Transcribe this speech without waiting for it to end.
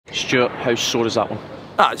Stuart, how sore is that one?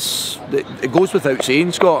 It goes without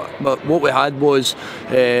saying, Scott, but what we had was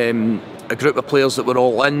a group of players that were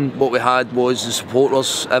all in. What we had was the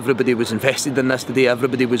supporters. Everybody was invested in this today.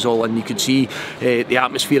 Everybody was all in. You could see the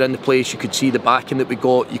atmosphere in the place. You could see the backing that we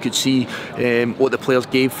got. You could see what the players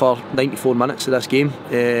gave for 94 minutes of this game.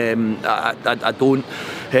 I don't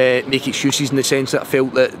make excuses in the sense that I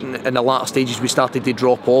felt that in the latter stages we started to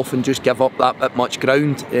drop off and just give up that bit much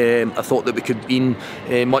ground. I thought that we could have been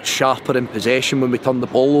much sharper in possession when we turned the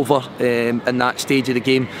ball over in that stage of the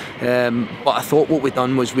game. But I thought what we'd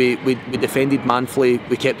done was we defended manfully.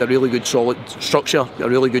 We kept a really good solid structure, a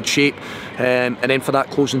really good shape, and then for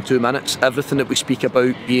that closing 2 minutes, everything that we speak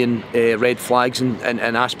about being red flags and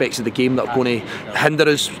aspects of the game that are going to hinder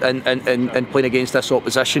us in playing against this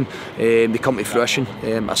opposition, they come to fruition.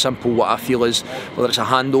 A simple, what I feel is, whether it's a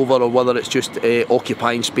handover or whether it's just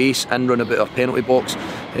occupying space in round about our penalty box,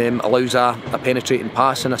 allows a penetrating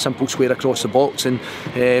pass and a simple square across the box. And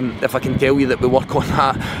if I can tell you that we work on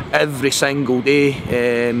that every single day,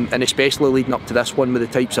 and especially leading up to this one with the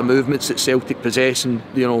types of movements that Celtic possess and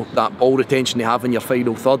that ball retention they have in your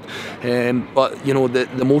final third. But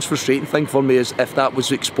the most frustrating thing for me is if that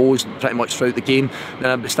was exposed pretty much throughout the game,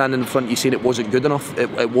 then I'd be standing in front of you saying it wasn't good enough.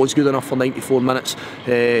 It was good enough for 94 minutes,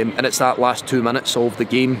 and it's that last 2 minutes of the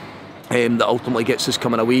game that ultimately gets us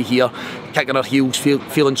coming away here, kicking our heels,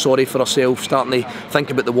 feeling sorry for ourselves, starting to think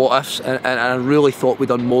about the what ifs, and I really thought we'd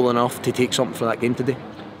done more than enough to take something from that game today.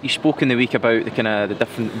 You spoke in the week about the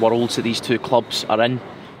different worlds that these two clubs are in.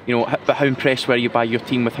 But how impressed were you by your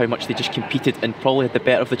team with how much they just competed and probably had the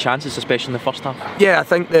better of the chances, especially in the first half? Yeah, I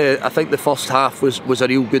think the first half was a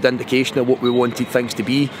real good indication of what we wanted things to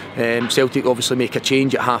be. Celtic obviously make a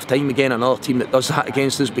change at half time again, another team that does that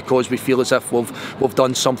against us because we feel as if we've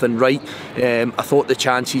done something right. I thought the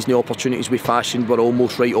chances and the opportunities we fashioned were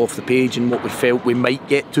almost right off the page, and what we felt we might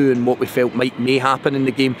get to and what we felt may happen in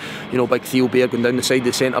the game. Big Theo Bair going down the side,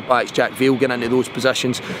 the centre backs, Jack Vale getting into those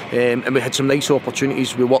positions, and we had some nice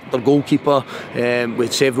opportunities. We worked their goalkeeper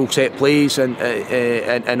with several set plays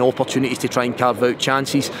and opportunities to try and carve out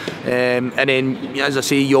chances, and then, as I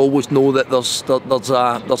say, you always know that there's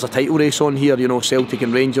a title race on here. Celtic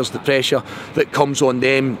and Rangers, the pressure that comes on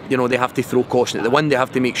them, they have to throw caution at the wind. They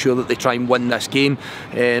have to make sure that they try and win this game,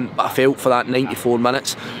 but I felt for that 94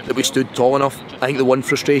 minutes that we stood tall enough. I think the one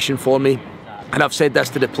frustration for me, and I've said this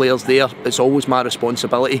to the players there, it's always my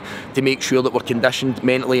responsibility to make sure that we're conditioned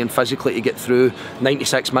mentally and physically to get through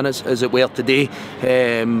 96 minutes as it were today.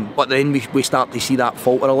 But then we start to see that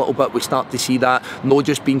falter a little bit. We start to see that not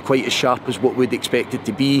just being quite as sharp as what we'd expect it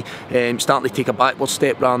to be, starting to take a backward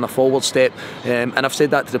step rather than a forward step. And I've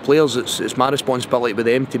said that to the players. It's my responsibility with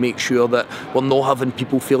them to make sure that we're not having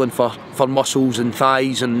people feeling for muscles and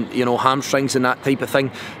thighs and hamstrings and that type of thing.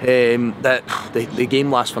 That the game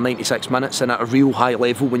lasts for 96 minutes and at a real high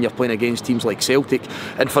level when you're playing against teams like Celtic.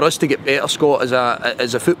 And for us to get better, Scott,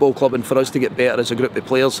 as a football club, and for us to get better as a group of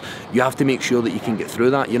players, you have to make sure that you can get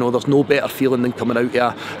through that. There's no better feeling than coming out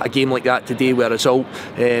of a game like that today with a result,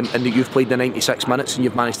 and that you've played the 96 minutes and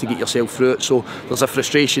you've managed to get yourself through it. So there's a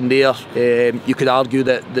frustration there. You could argue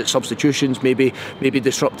that substitutions maybe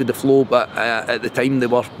disrupted the flow, but at the time they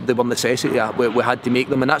were necessity. We had to make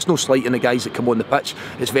them, and that's no slight in the guys that come on the pitch.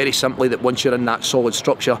 It's very simply that once you're in that solid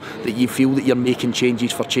structure, that you feel that you're making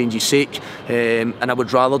changes for change's sake, and I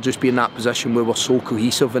would rather just be in that position where we're so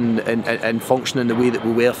cohesive and functioning the way that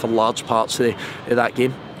we were for large parts of that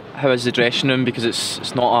game. How is the dressing room? Because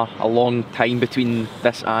it's not a long time between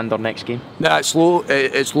this and our next game. No, it's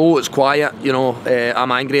low, it's quiet.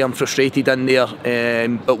 I'm angry, I'm frustrated in there,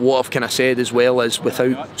 but what I've kind of said as well is,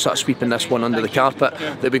 without sort of sweeping this one under the carpet,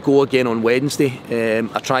 that we go again on Wednesday.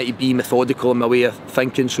 I try to be methodical in my way of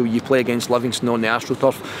thinking. So you play against Livingston on the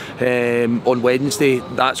AstroTurf on Wednesday.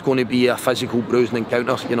 That's going to be a physical bruising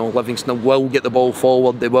encounter. Livingston will get the ball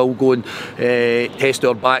forward, they will go and test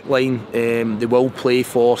our back line, they will play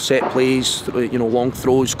for set plays, long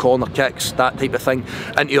throws, corner kicks, that type of thing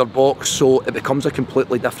into your box. So it becomes a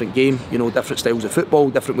completely different game. Different styles of football,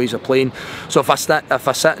 different ways of playing. So if I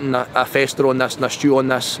sit and I fester on this and I stew on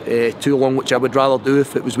this too long, which I would rather do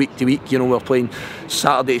if it was week to week, we're playing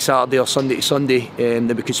Saturday to Saturday or Sunday to Sunday, then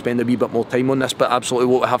we could spend a wee bit more time on this. But absolutely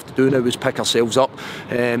what we have to do now is pick ourselves up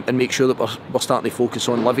and make sure that we're starting to focus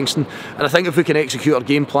on Livingston. And I think if we can execute our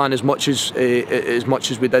game plan as much as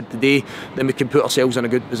we did today, then we can put ourselves in a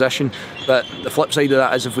good position. But the flip side of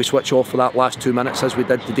that is, if we switch off for that last 2 minutes as we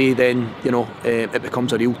did today, then it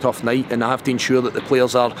becomes a real tough night, and I have to ensure that the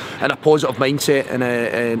players are in a positive mindset and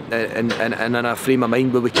in a frame of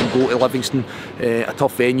mind where we can go to Livingston, a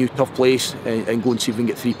tough venue, tough place, and go and see if we can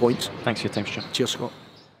get 3 points. Thanks for your time, Stuart. Cheers, Scott.